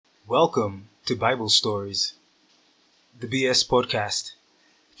Welcome to Bible Stories, the BS podcast.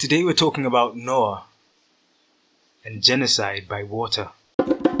 Today we're talking about Noah and genocide by water.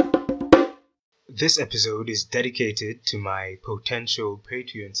 This episode is dedicated to my potential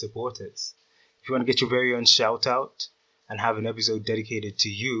Patreon supporters. If you want to get your very own shout out and have an episode dedicated to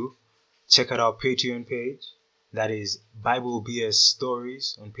you, check out our Patreon page. That is Bible BS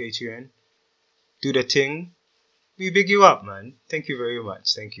Stories on Patreon. Do the thing. We big you up, man. Thank you very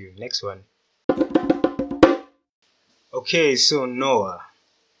much. Thank you. Next one. Okay, so Noah.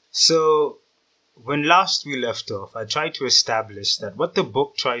 So, when last we left off, I tried to establish that what the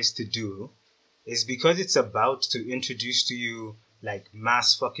book tries to do is because it's about to introduce to you like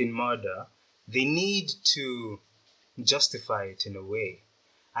mass fucking murder, they need to justify it in a way.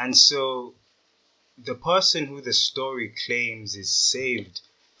 And so, the person who the story claims is saved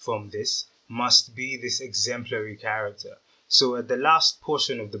from this must be this exemplary character. So, at the last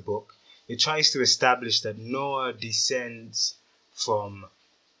portion of the book, it tries to establish that Noah descends from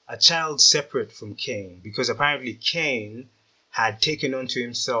a child separate from Cain, because apparently Cain had taken unto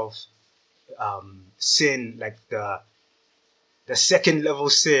himself sin, like the second level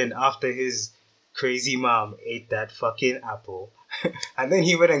sin after his crazy mom ate that fucking apple. And then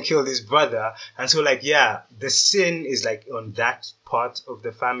he went and killed his brother. And so the sin is like on that part of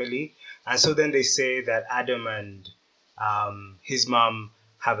the family. And so then they say that Adam and his mom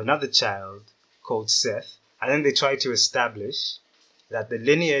have another child called Seth. And then they try to establish that the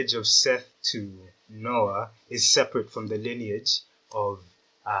lineage of Seth to Noah is separate from the lineage of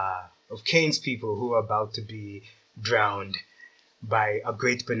Cain's people, who are about to be drowned by a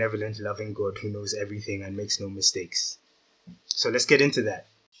great, benevolent, loving God who knows everything and makes no mistakes. So let's get into that.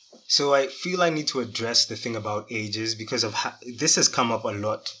 So I feel I need to address the thing about ages because of this has come up a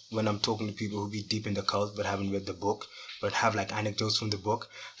lot when I'm talking to people who be deep in the cult but haven't read the book, but have like anecdotes from the book.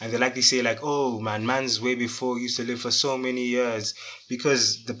 And they say like, oh man, man's way before used to live for so many years,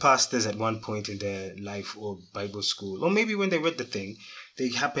 because the pastors at one point in their life or Bible school, or maybe when they read the thing, they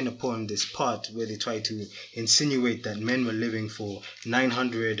happen upon this part where they try to insinuate that men were living for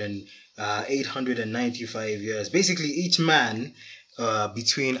 900 and 895 years. Basically, each man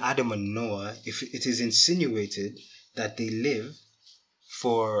between Adam and Noah, if it is insinuated that they live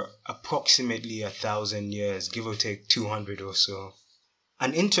for approximately 1,000 years, give or take 200 or so.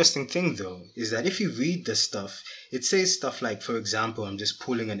 An interesting thing though is that if you read the stuff, it says stuff like, for example, I'm just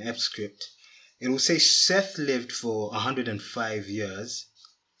pulling an F script. It will say Seth lived for 105 years,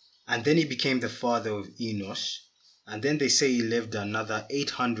 and then he became the father of Enosh, and then they say he lived another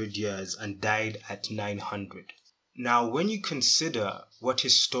 800 years and died at 900. Now, when you consider what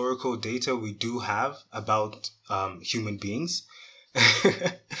historical data we do have about human beings,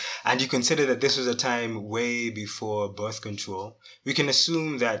 and you consider that this was a time way before birth control, we can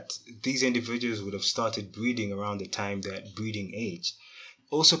assume that these individuals would have started breeding around the time they're at breeding age.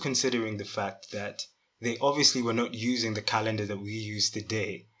 Also considering the fact that they obviously were not using the calendar that we use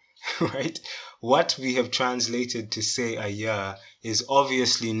today, right? What we have translated to say a year is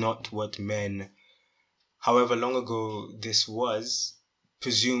obviously not what men, however long ago this was,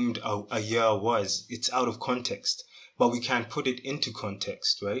 presumed a year was. It's out of context, but we can put it into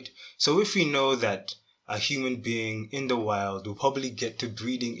context, right? So if we know that a human being in the wild will probably get to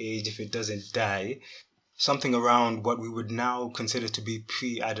breeding age if it doesn't die, something around what we would now consider to be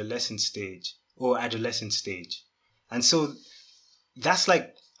pre-adolescent stage or adolescent stage. And so that's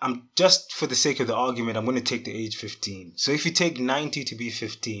like, I'm just for the sake of the argument, I'm going to take the age 15. So if you take 90 to be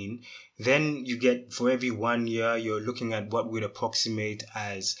 15, then you get, for every 1 year, you're looking at what would approximate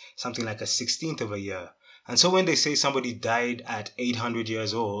as something like a 16th of a year. And so when they say somebody died at 800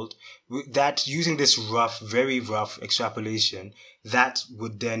 years old, that using this very rough extrapolation, that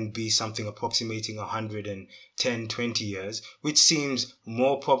would then be something approximating 110, 20 years, which seems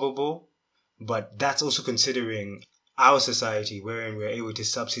more probable. But that's also considering our society, wherein we're able to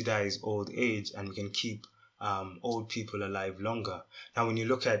subsidize old age and we can keep old people alive longer. Now, when you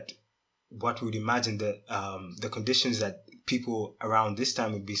look at what we would imagine that the conditions that people around this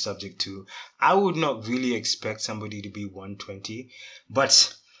time would be subject to, I would not really expect somebody to be 120,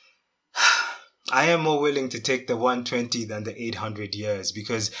 but I am more willing to take the 120 than the 800 years,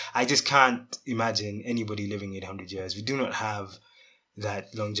 because I just can't imagine anybody living 800 years. We do not have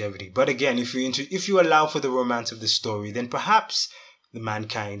that longevity. But again, if you allow for the romance of the story, then perhaps the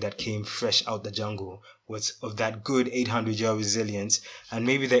mankind that came fresh out the jungle was of that good 800-year resilience, and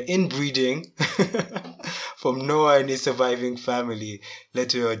maybe the inbreeding from Noah and his surviving family led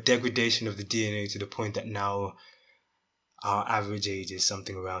to a degradation of the DNA to the point that now our average age is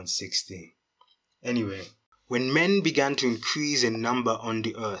something around 60. Anyway, When men began to increase in number on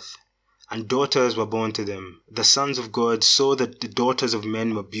the earth, and daughters were born to them, the sons of God saw that the daughters of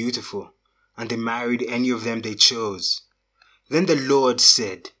men were beautiful, and they married any of them they chose. Then the Lord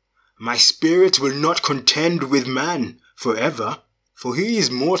said, My spirit will not contend with man forever, for he is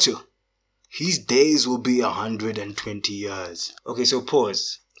mortal. His days will be 120 years. Okay, so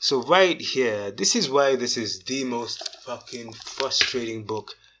pause. So right here, this is why this is the most fucking frustrating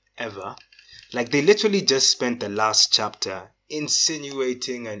book ever. Like, they literally just spent the last chapter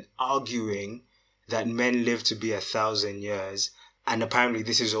insinuating and arguing that men live to be 1,000 years, and apparently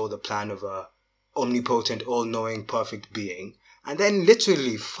this is all the plan of a omnipotent, all-knowing, perfect being. And then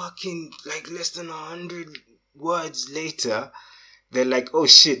literally fucking like less than 100 words later, they're like, oh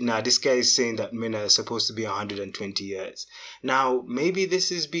shit, nah, this guy is saying that men are supposed to be 120 years. Now, maybe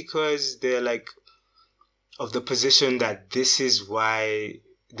this is because they're like of the position that this is why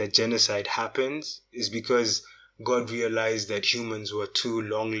the genocide happens, is because God realized that humans were too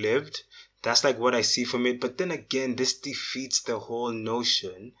long-lived. That's like what I see from it. But then again, this defeats the whole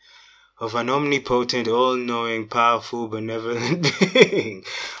notion of an omnipotent, all-knowing, powerful, benevolent being.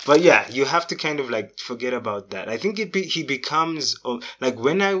 But yeah, you have to kind of like forget about that. I think he becomes, like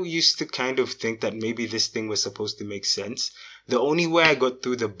when I used to kind of think that maybe this thing was supposed to make sense, the only way I got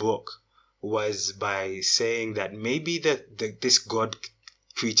through the book was by saying that maybe this God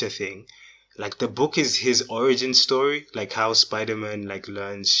creature thing, like the book is his origin story, like how Spider-Man like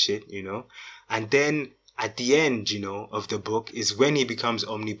learns shit, and then at the end, of the book is when he becomes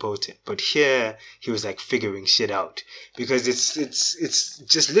omnipotent. But here he was like figuring shit out, because it's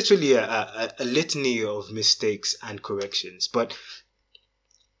just literally a litany of mistakes and corrections. But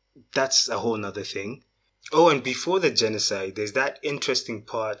that's a whole nother thing. Oh, and before the genocide, there's that interesting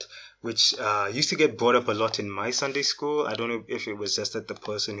part which used to get brought up a lot in my Sunday school. I don't know if it was just that the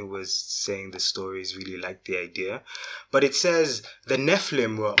person who was saying the stories really liked the idea. But it says the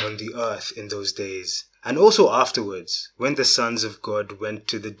Nephilim were on the earth in those days, and also afterwards, when the sons of God went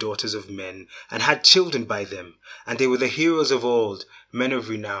to the daughters of men and had children by them, and they were the heroes of old, men of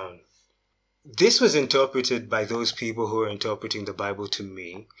renown. This was interpreted by those people who are interpreting the Bible to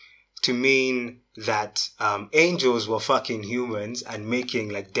me to mean that angels were fucking humans and making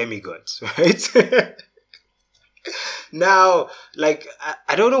like demigods, right? Now, like,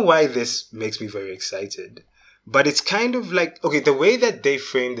 I don't know why this makes me very excited, but it's kind of like, okay, the way that they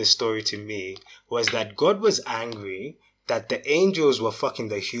framed the story to me was that God was angry that the angels were fucking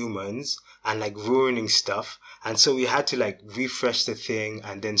the humans and like ruining stuff. And so we had to like refresh the thing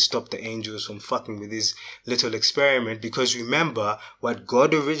and then stop the angels from fucking with this little experiment. Because remember, what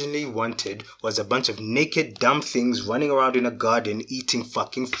God originally wanted was a bunch of naked dumb things running around in a garden eating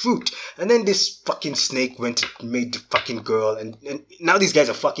fucking fruit. And then this fucking snake went and made the fucking girl, and now these guys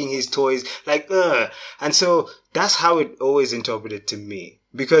are fucking his toys. Like, And so that's how it always interpreted to me.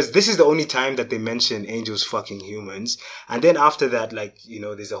 Because this is the only time that they mention angels fucking humans. And then after that, like,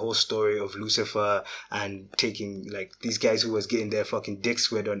 there's a whole story of Lucifer and taking, like, these guys who was getting their fucking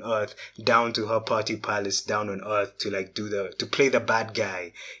dicks wet on earth down to her party palace down on earth to, like, to play the bad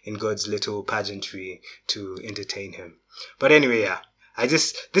guy in God's little pageantry to entertain him. But anyway, yeah.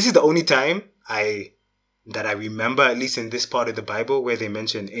 This is the only time that I remember, at least in this part of the Bible, where they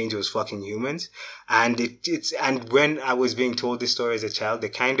mention angels fucking humans. And and when I was being told this story as a child, they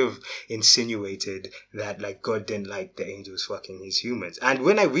kind of insinuated that like God didn't like the angels fucking his humans. And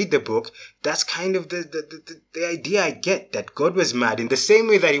when I read the book, that's kind of the idea I get, that God was mad in the same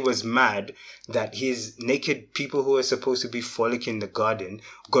way that he was mad that his naked people who are supposed to be frolicking in the garden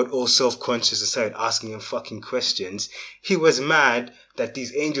got all self-conscious and started asking him fucking questions. He was mad that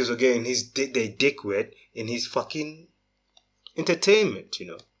these angels were getting their dick wet in his fucking entertainment,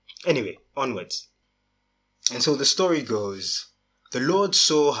 Anyway, onwards. And so the story goes, the Lord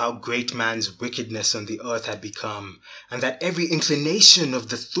saw how great man's wickedness on the earth had become, and that every inclination of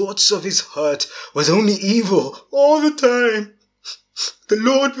the thoughts of his heart was only evil all the time. The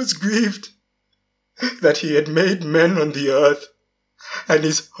Lord was grieved that he had made men on the earth, and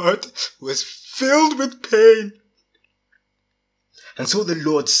his heart was filled with pain. And so the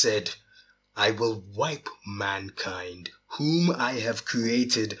Lord said, I will wipe mankind, whom I have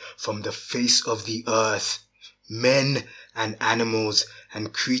created from the face of the earth, men and animals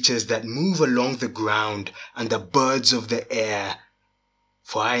and creatures that move along the ground and the birds of the air,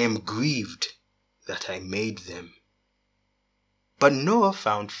 for I am grieved that I made them. But Noah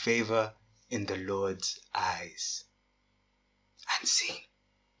found favor in the Lord's eyes. And see.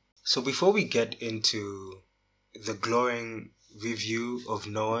 So before we get into the glowing review of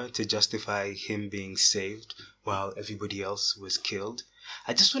Noah to justify him being saved while everybody else was killed,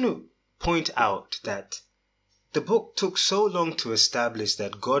 I just want to point out that the book took so long to establish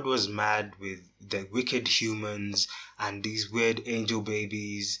that God was mad with the wicked humans and these weird angel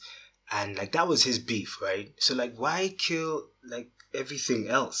babies, and like that was his beef, right? So like, why kill like everything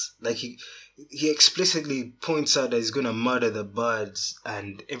else? Like he explicitly points out that he's gonna murder the birds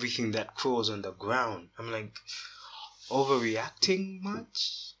and everything that crawls on the ground. I'm like, overreacting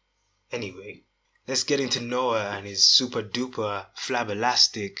much? Anyway, let's get into Noah and his super duper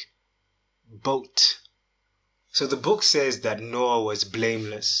flaballastic boat. So the book says that Noah was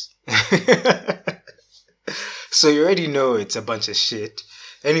blameless. So you already know it's a bunch of shit.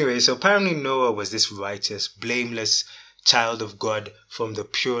 Anyway, so apparently Noah was this righteous, blameless child of God from the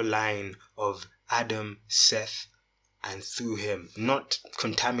pure line of Adam, Seth, and through him, not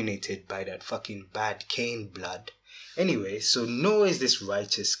contaminated by that fucking bad Cain blood. Anyway, so Noah is this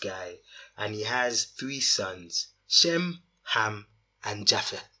righteous guy, and he has 3 sons, Shem, Ham, and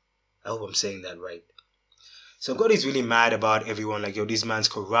Japheth. I hope I'm saying that right. So God is really mad about everyone, like, yo, this man's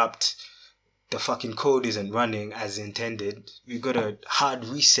corrupt, the fucking code isn't running as intended, we gotta hard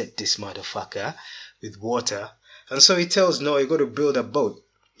reset this motherfucker with water. And so he tells Noah, you gotta build a boat,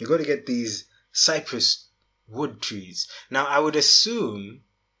 you gotta get these cypress wood trees. Now I would assume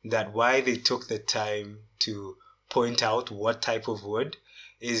that why they took the time to point out what type of wood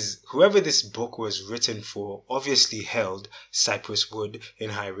is whoever this book was written for obviously held cypress wood in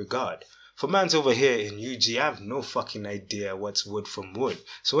high regard. For man's over here in UG, I have no fucking idea what's wood from wood.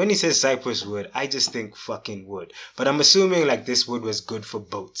 So when he says cypress wood, I just think fucking wood. But I'm assuming like this wood was good for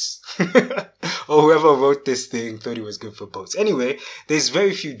boats. Or whoever wrote this thing thought it was good for boats. Anyway, there's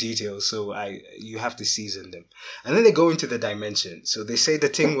very few details, so you have to season them. And then they go into the dimensions. So they say the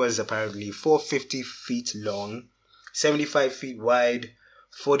thing was apparently 450 feet long, 75 feet wide,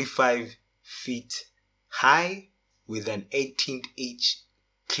 45 feet high, with an 18th inch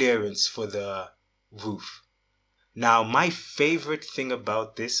clearance for the roof. Now, my favorite thing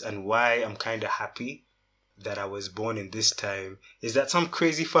about this and why I'm kind of happy that I was born in this time is that some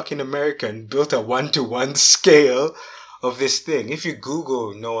crazy fucking American built a 1-to-1 scale of this thing. If you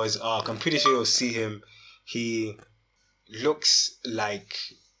Google Noah's Ark, I'm pretty sure you'll see him. He looks like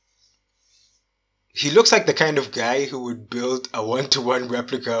the kind of guy who would build a 1-to-1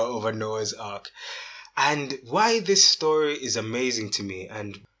 replica of a Noah's Ark. And why this story is amazing to me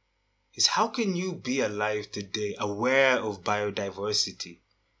and is how can you be alive today aware of biodiversity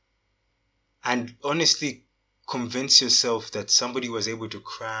and honestly convince yourself that somebody was able to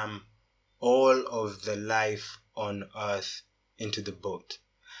cram all of the life on Earth into the boat.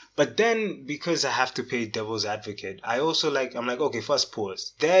 But then, because I have to play devil's advocate, I'm like, okay, first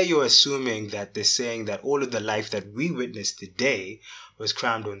pause. There you're assuming that they're saying that all of the life that we witnessed today was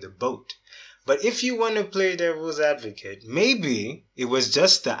crammed on the boat. But if you want to play devil's advocate, maybe it was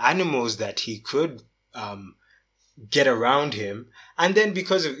just the animals that he could get around him. And then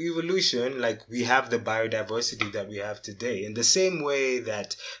because of evolution, like we have the biodiversity that we have today. In the same way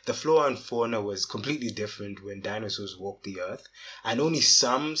that the flora and fauna was completely different when dinosaurs walked the earth. And only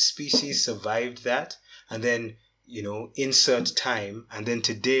some species survived that. And then, insert time. And then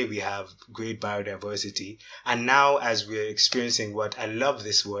today we have great biodiversity. And now as we're experiencing what, I love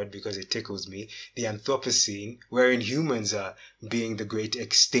this word because it tickles me, the Anthropocene, wherein humans are being the great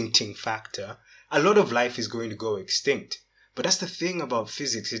extincting factor, a lot of life is going to go extinct. But that's the thing about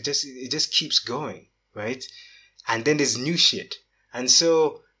physics. It just keeps going, right? And then there's new shit. And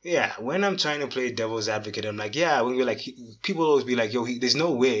so, yeah, when I'm trying to play devil's advocate, I'm like, yeah, when you're like, people always be like, yo, there's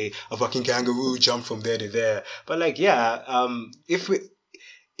no way a fucking kangaroo jumped from there to there. But like, yeah, it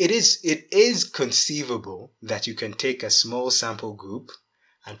is conceivable that you can take a small sample group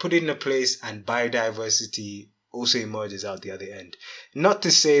and put it in a place and biodiversity also emerges out the other end. Not to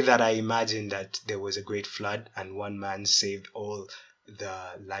say that I imagine that there was a great flood and one man saved all the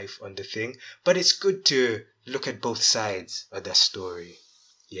life on the thing, but it's good to look at both sides of the story.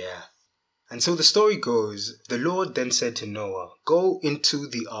 Yeah. And so the story goes, the Lord then said to Noah, go into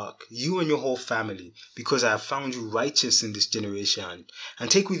the ark, you and your whole family, because I have found you righteous in this generation, and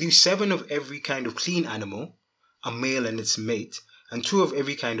take with you 7 of every kind of clean animal, a male and its mate, and 2 of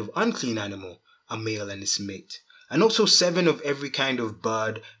every kind of unclean animal, a male and its mate, and also 7 of every kind of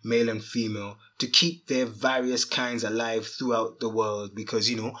bird, male and female, to keep their various kinds alive throughout the world, because,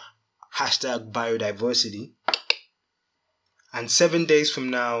 hashtag biodiversity. And 7 days from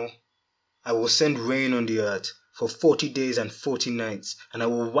now, I will send rain on the earth for 40 days and 40 nights, and I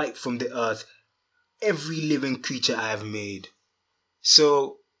will wipe from the earth every living creature I have made.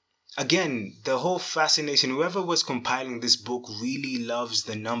 So, again, the whole fascination, whoever was compiling this book really loves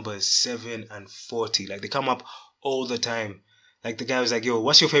the numbers 7 and 40. Like, they come up all the time. Like the guy was like, yo,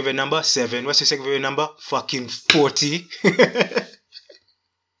 what's your favorite number? 7. What's your second favorite number? Fucking 40.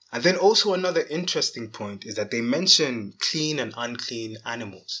 And then also another interesting point is that they mention clean and unclean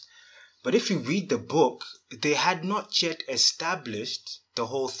animals. But if you read the book, they had not yet established the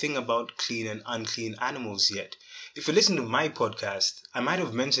whole thing about clean and unclean animals yet. If you listen to my podcast, I might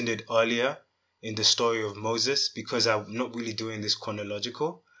have mentioned it earlier in the story of Moses because I'm not really doing this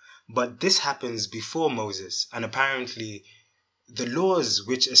chronological. But this happens before Moses, and apparently the laws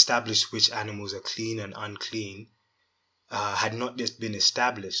which establish which animals are clean and unclean had not yet been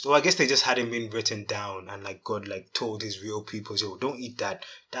established. Or I guess they just hadn't been written down, and like God like told his real people, yo, don't eat that.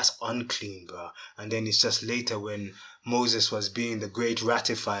 That's unclean, bro. And then it's just later when Moses was being the great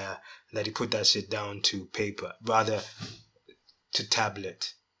ratifier that he put that shit down to paper, rather to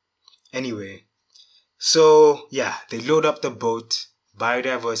tablet. Anyway, so yeah, they load up the boat,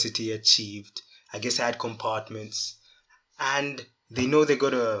 biodiversity achieved. I guess I had compartments. And they know they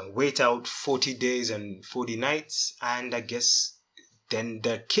gotta wait out 40 days and 40 nights, and I guess then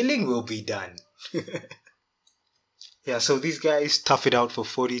the killing will be done. Yeah, so these guys tough it out for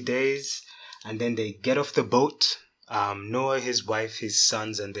 40 days, and then they get off the boat. Noah, his wife, his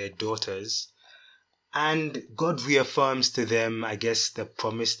sons, and their daughters. And God reaffirms to them, I guess, the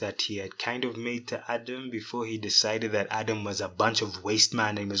promise that he had kind of made to Adam before he decided that Adam was a bunch of waste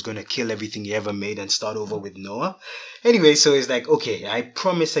man and was going to kill everything he ever made and start over with Noah. Anyway, so it's like, okay, I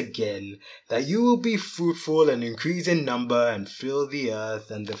promise again that you will be fruitful and increase in number and fill the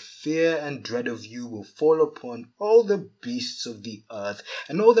earth, and the fear and dread of you will fall upon all the beasts of the earth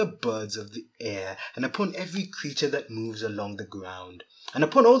and all the birds of the air and upon every creature that moves along the ground. And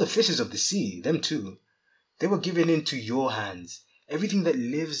upon all the fishes of the sea, them too. They were given into your hands. Everything that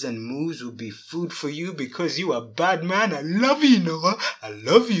lives and moves will be food for you because you are bad man. I love you, Noah. I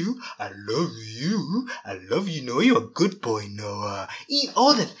love you. I love you. I love you, Noah. You're a good boy, Noah. Eat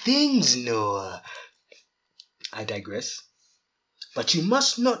all the things, Noah. I digress. But you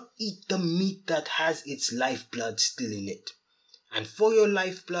must not eat the meat that has its lifeblood still in it. And for your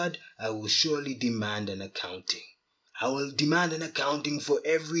lifeblood, I will surely demand an accounting. I will demand an accounting for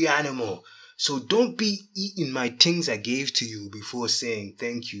every animal. So don't be eating my things I gave to you before saying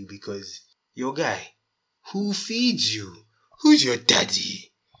thank you because, yo guy, who feeds you? Who's your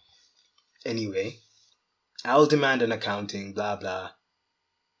daddy? Anyway, I'll demand an accounting, blah blah,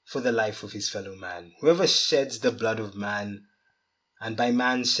 for the life of his fellow man. Whoever sheds the blood of man, and by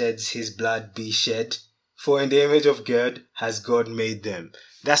man sheds his blood be shed, for in the image of God has God made them.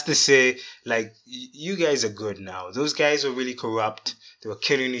 That's to say, like, you guys are good now. Those guys were really corrupt. They were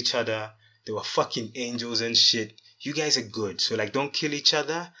killing each other. They were fucking angels and shit. You guys are good. So, like, don't kill each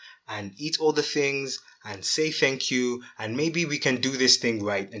other and eat all the things and say thank you. And maybe we can do this thing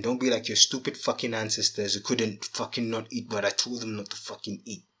right. And don't be like your stupid fucking ancestors who couldn't fucking not eat what I told them not to fucking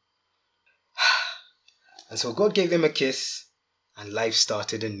eat. And so God gave them a kiss and life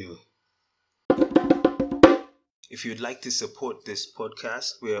started anew. If you'd like to support this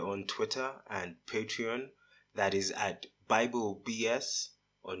podcast, we're on Twitter and Patreon. That is at BibleBS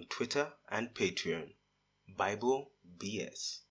on Twitter and Patreon. BibleBS.